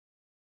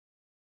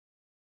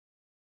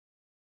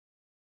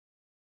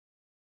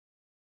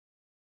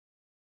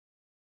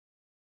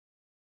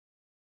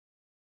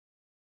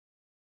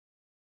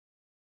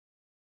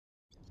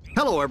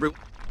Hello, everyone.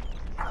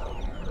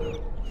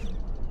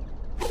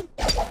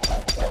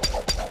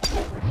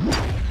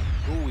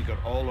 Oh, we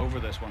got all over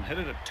this one. Hit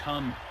it a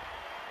ton.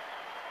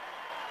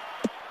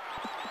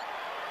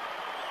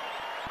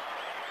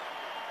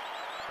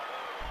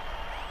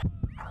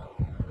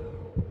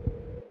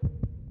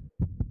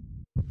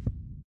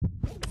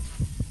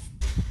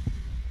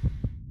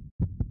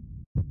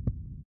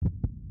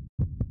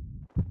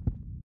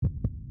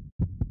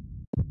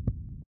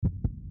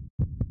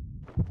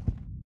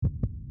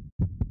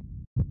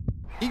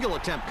 Eagle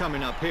attempt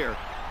coming up here.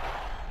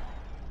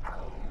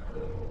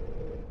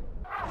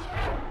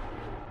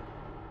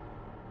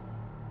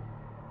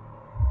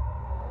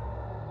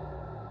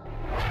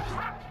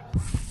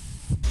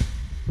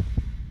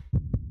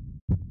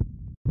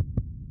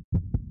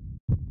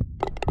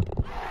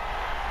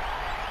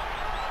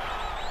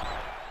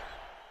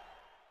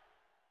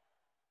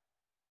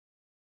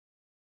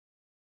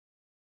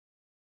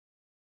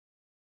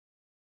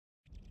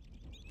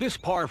 This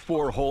par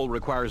 4 hole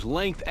requires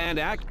length and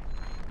act.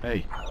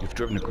 Hey, you've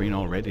driven a green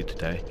already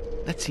today.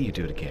 Let's see you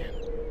do it again.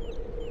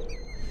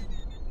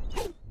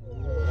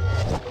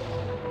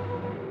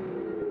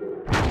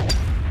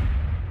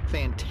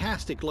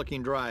 Fantastic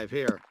looking drive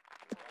here.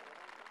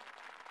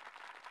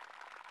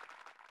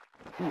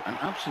 Ooh, an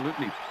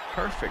absolutely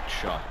perfect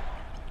shot.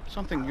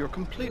 Something you're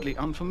completely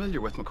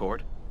unfamiliar with,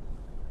 McCord.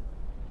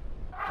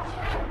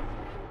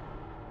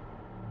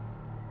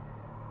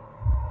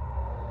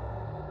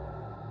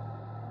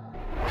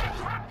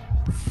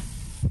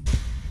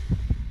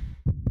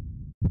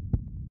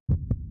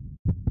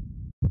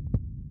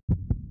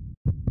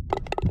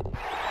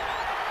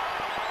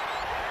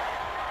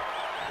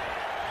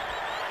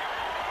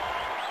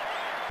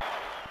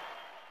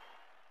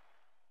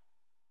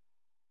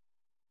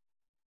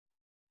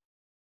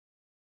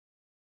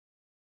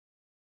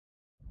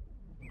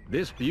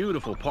 This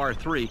beautiful par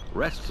 3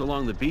 rests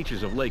along the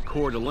beaches of Lake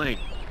Coeur d'Alene.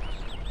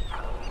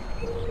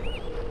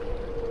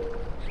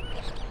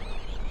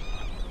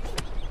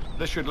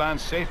 This should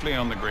land safely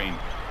on the green.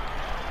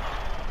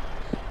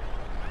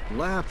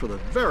 Left with a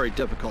very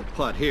difficult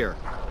putt here.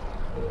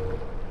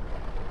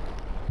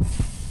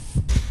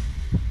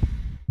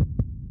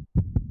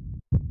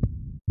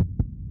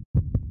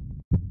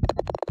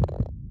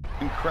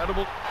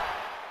 Incredible.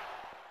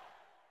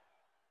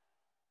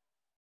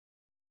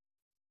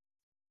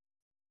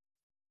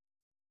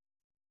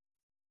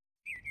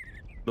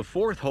 The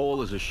 4th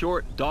hole is a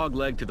short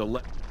dogleg to the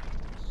left.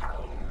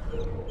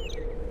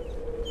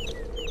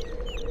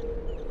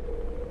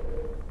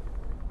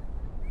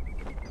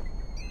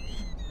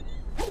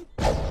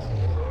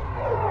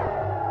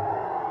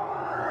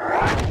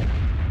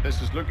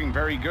 This is looking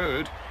very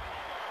good.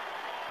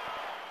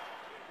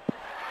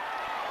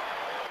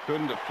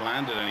 Couldn't have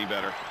planned it any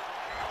better.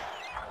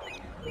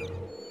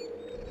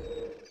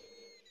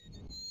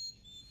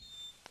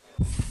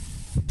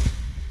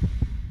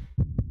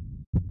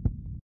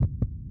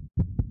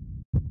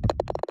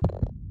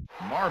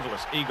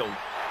 Marvelous eagle.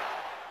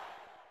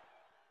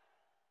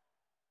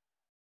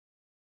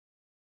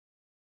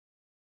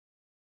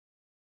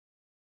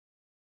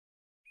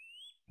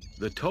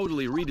 The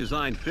totally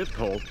redesigned 5th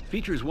hole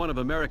features one of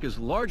America's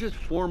largest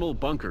formal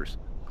bunkers.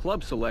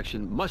 Club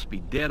selection must be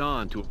dead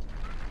on to...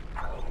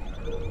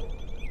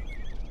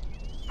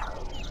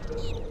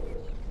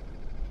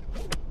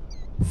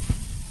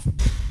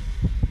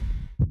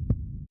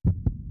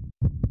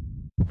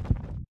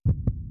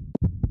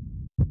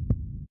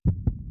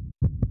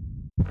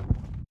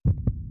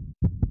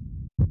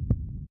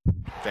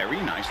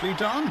 Very nicely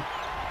done.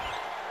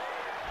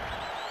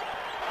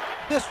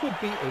 This would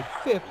be a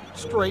 5th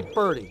straight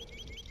birdie.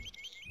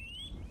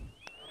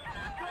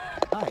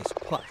 Nice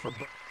putt for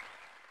birdie.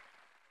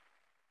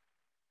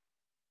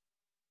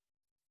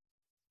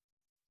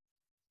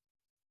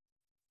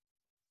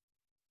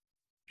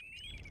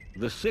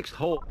 The 6th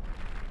hole...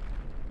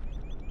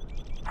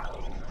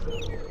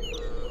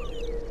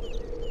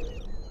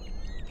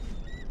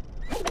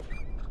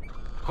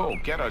 Oh,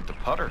 get out the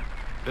putter.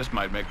 This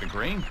might make the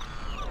green.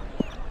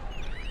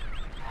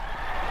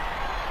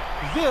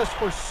 This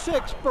for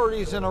 6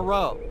 birdies in a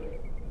row.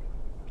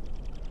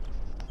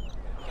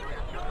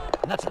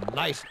 And that's a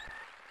nice...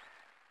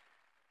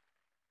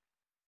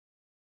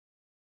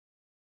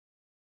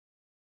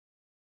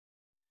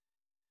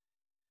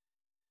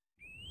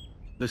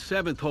 The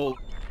 7th hole...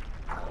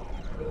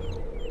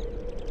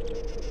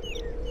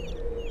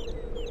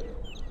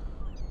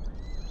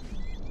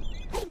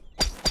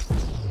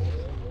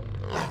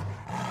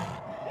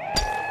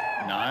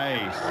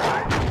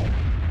 Nice.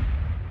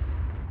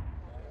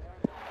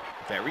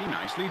 Very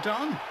nicely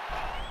done.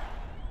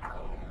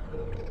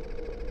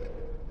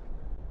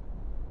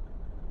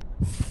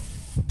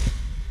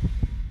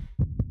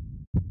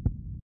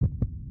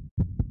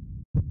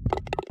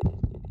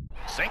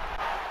 Sink.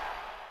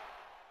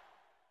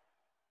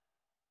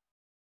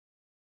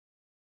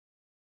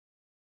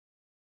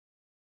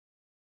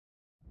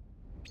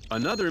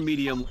 Another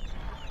medium...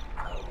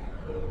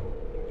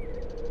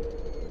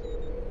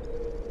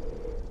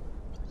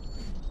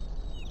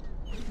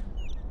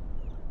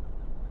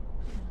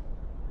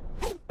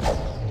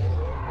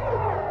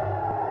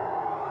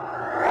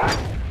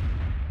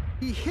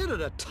 He hit it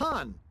a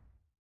ton.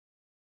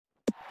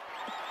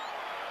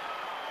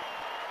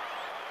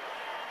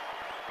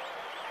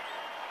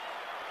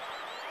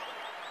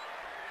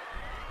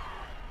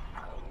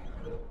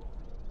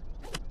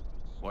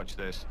 Watch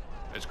this.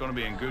 It's going to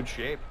be in good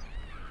shape.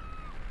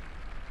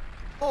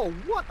 Oh,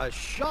 what a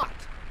shot!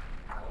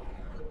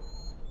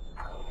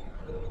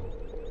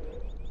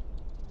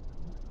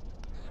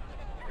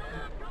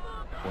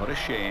 What a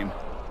shame.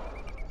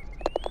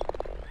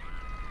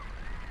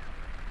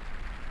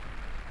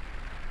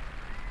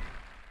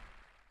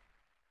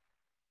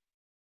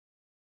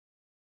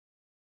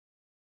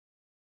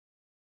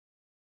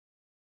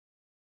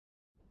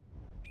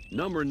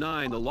 Number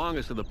 9, the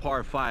longest of the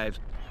par 5s.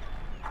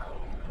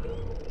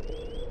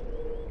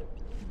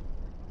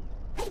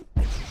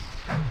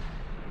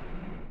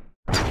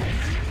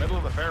 Middle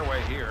of the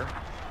fairway here.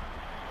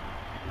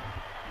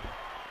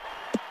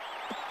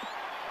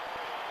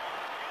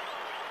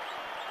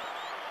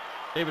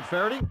 David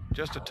Faraday?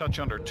 Just a touch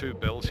under 2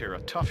 bills here.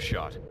 A tough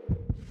shot.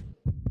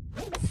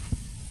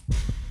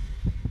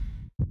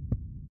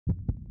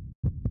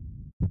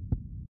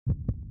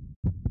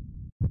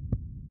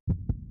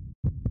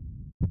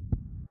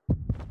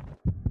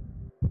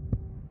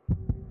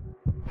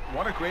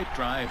 What a great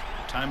drive.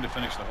 Time to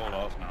finish the hole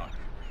off now.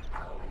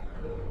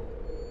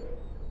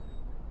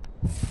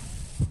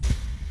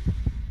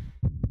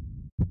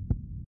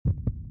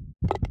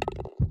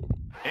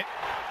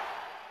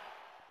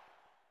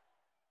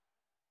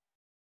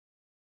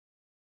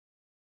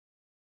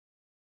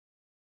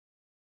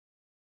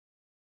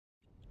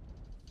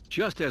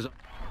 Just as...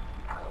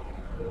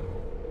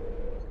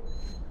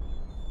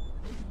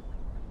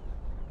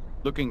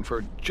 Looking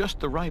for just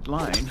the right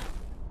line.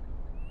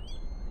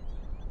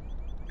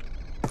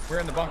 We're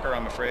in the bunker,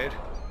 I'm afraid.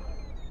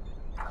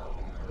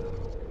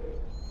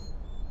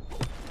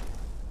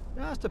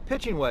 Just a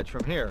pitching wedge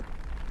from here.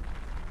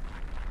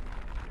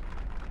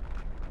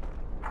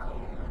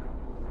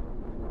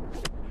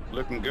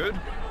 Looking good.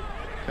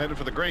 Headed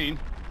for the green.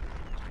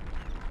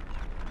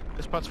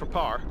 This putt's for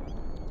par.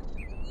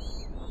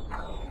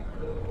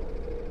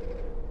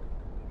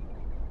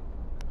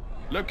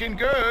 Looking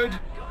good.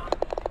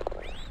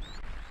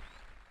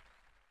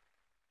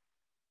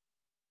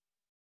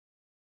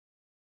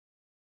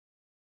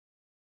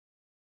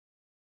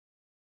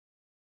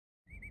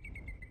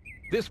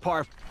 This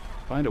par...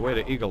 Find a way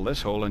to eagle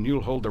this hole and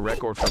you'll hold the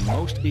record for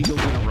most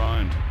eagles in a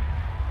round.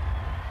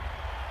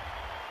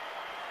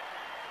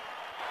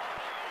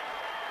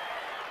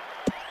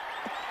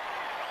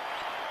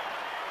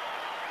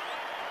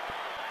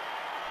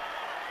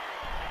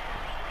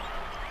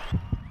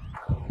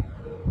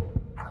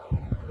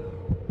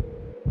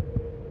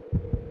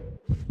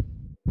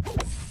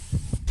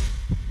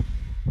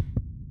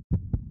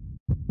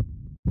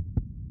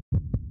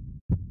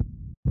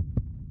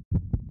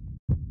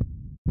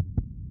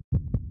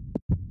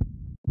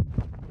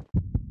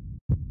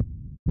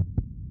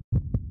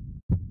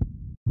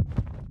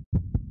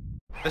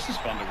 This is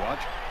fun to watch.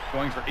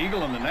 Going for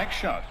eagle on the next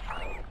shot.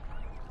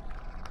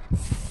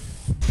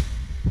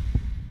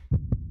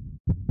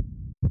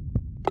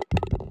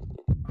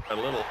 A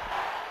little.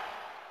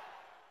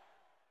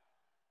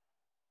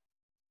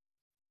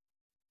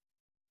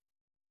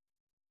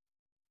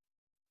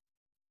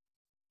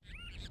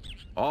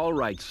 All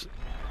right.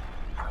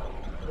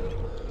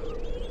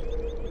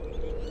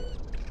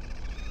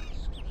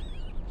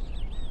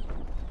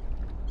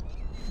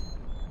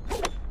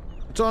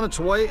 It's on its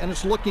way, and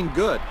it's looking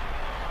good.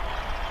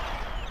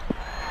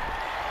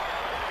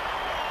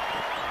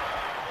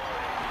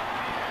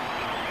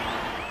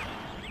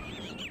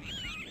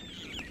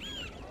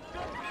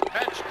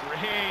 That's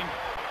green.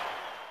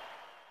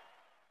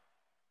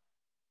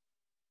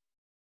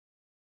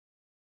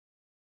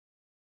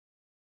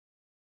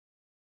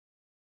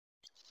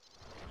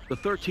 The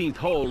 13th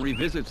hole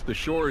revisits the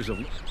shores of...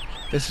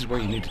 This is where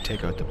you need to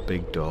take out the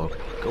big dog.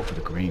 Go for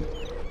the green.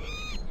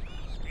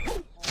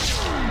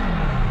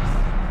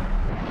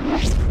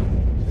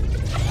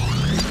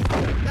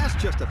 That's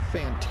just a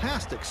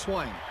fantastic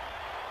swing.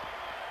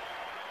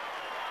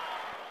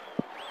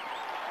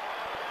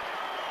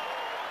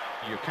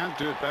 You can't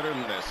do it better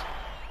than this.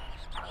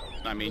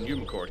 I mean,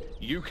 human court,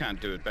 you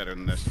can't do it better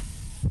than this.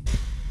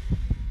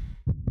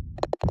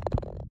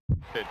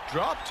 It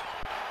dropped.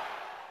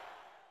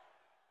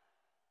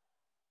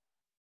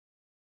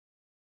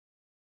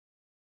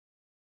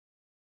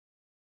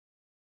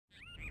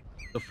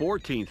 The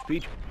 14th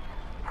feature...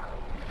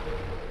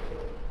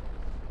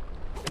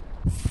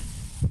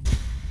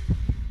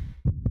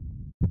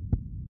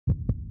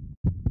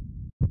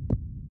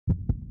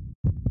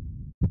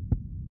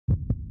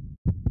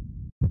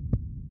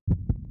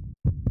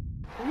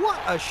 What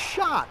a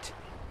shot!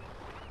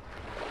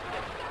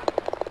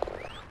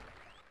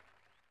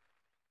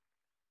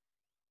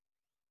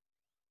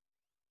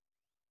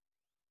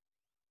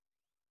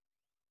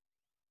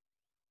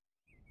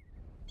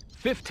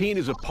 '15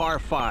 is a par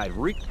 5.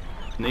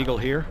 An eagle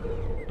here,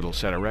 it'll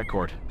set a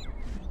record.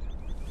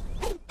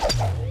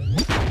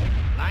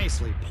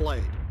 Nicely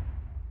played.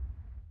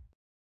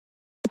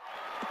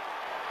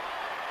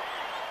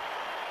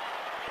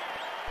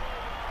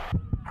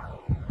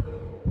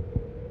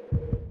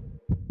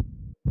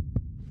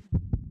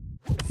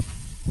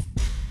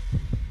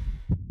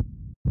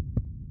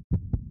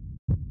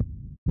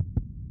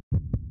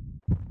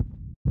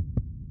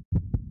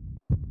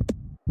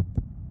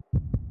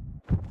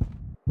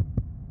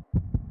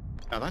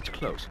 Now that's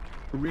close.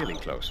 Really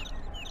close.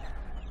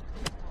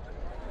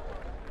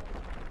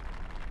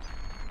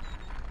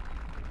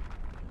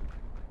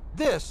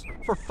 This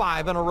for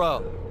 5 in a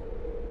row.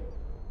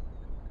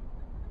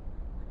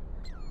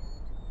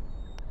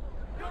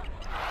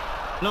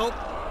 Nope.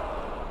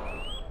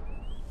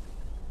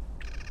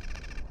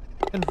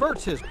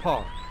 Converts his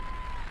par.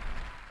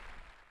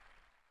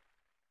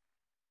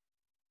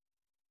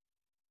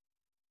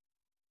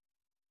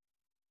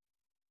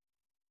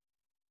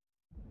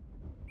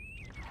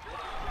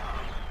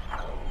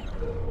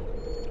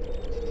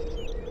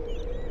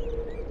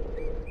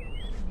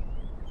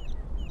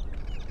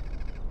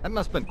 That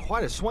must have been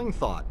quite a swing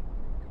thought.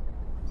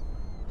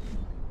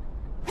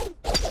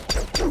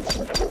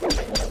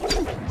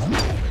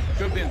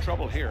 Could be in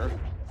trouble here.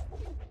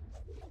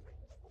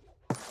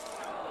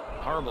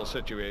 Horrible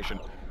situation.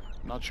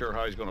 Not sure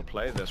how he's going to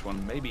play this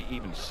one. Maybe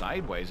even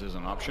sideways is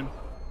an option.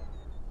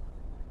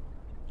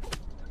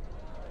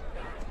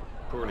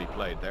 Poorly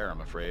played there,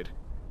 I'm afraid.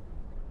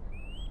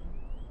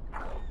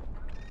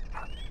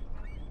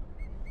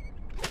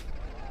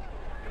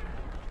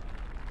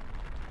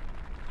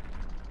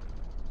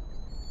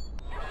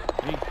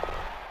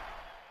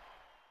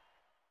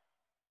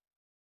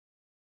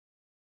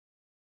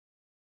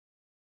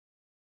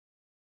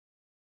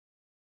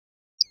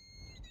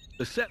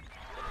 The set.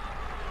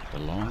 A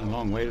long,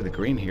 long way to the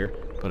green here,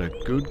 but a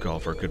good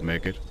golfer could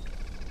make it.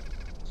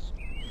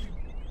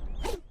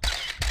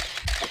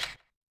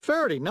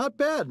 Faraday, not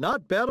bad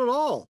at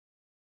all.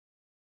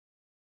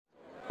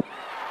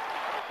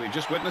 We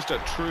just witnessed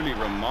a truly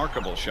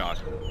remarkable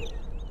shot.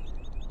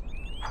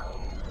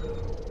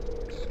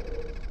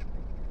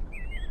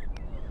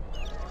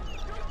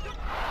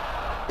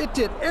 It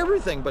did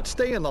everything but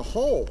stay in the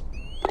hole.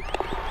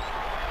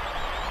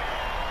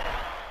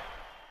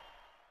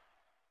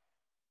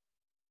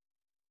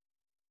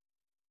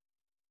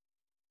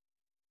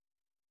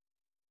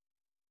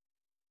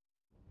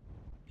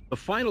 The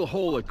final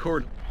hole at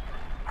court.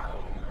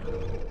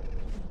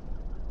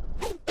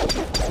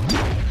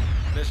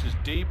 This is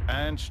deep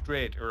and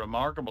straight, a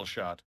remarkable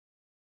shot.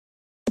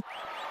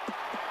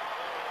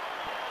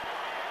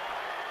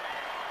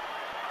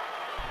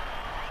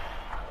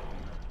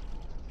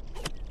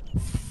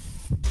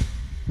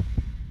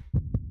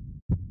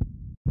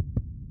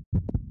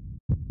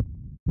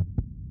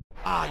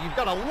 Ah, you've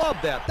got to love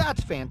that.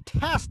 That's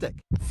fantastic.